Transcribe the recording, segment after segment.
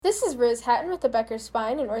This is Rose Hatton with the Becker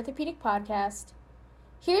Spine and Orthopedic Podcast.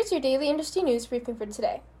 Here's your daily industry news briefing for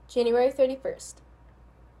today, January 31st.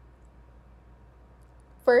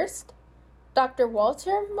 First, Dr.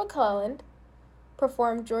 Walter McClelland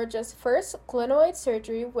performed Georgia's first glenoid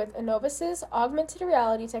surgery with Enovis's augmented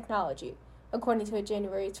reality technology, according to a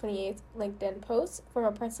January 28th LinkedIn post from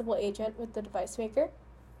a principal agent with the device maker.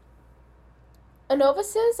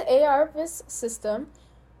 Enovis's ARVIS system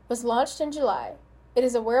was launched in July. It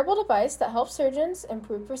is a wearable device that helps surgeons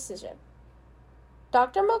improve precision.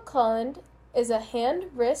 Dr. McClelland is a hand,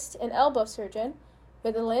 wrist, and elbow surgeon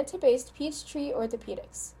with Atlanta-based Peachtree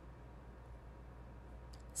Orthopedics.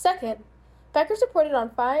 Second, Becker's reported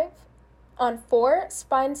on four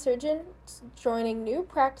spine surgeons joining new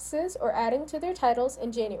practices or adding to their titles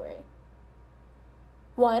in January.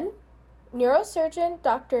 1. Neurosurgeon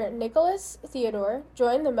Dr. Nicholas Theodore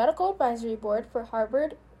joined the Medical Advisory Board for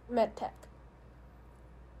Harvard MedTech.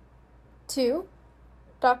 2.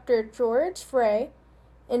 Dr. George Frey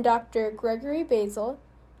and Dr. Gregory Basil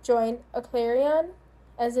joined Aclarion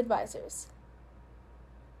as advisors.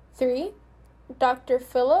 3. Dr.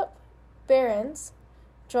 Philip Behrens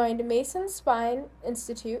joined Mason Spine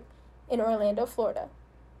Institute in Orlando, Florida.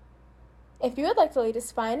 If you would like the latest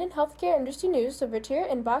spine and healthcare industry news delivered to your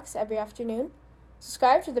inbox every afternoon,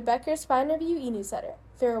 subscribe to the Becker Spine Review e-newsletter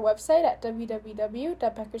through our website at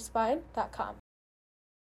www.beckerspine.com.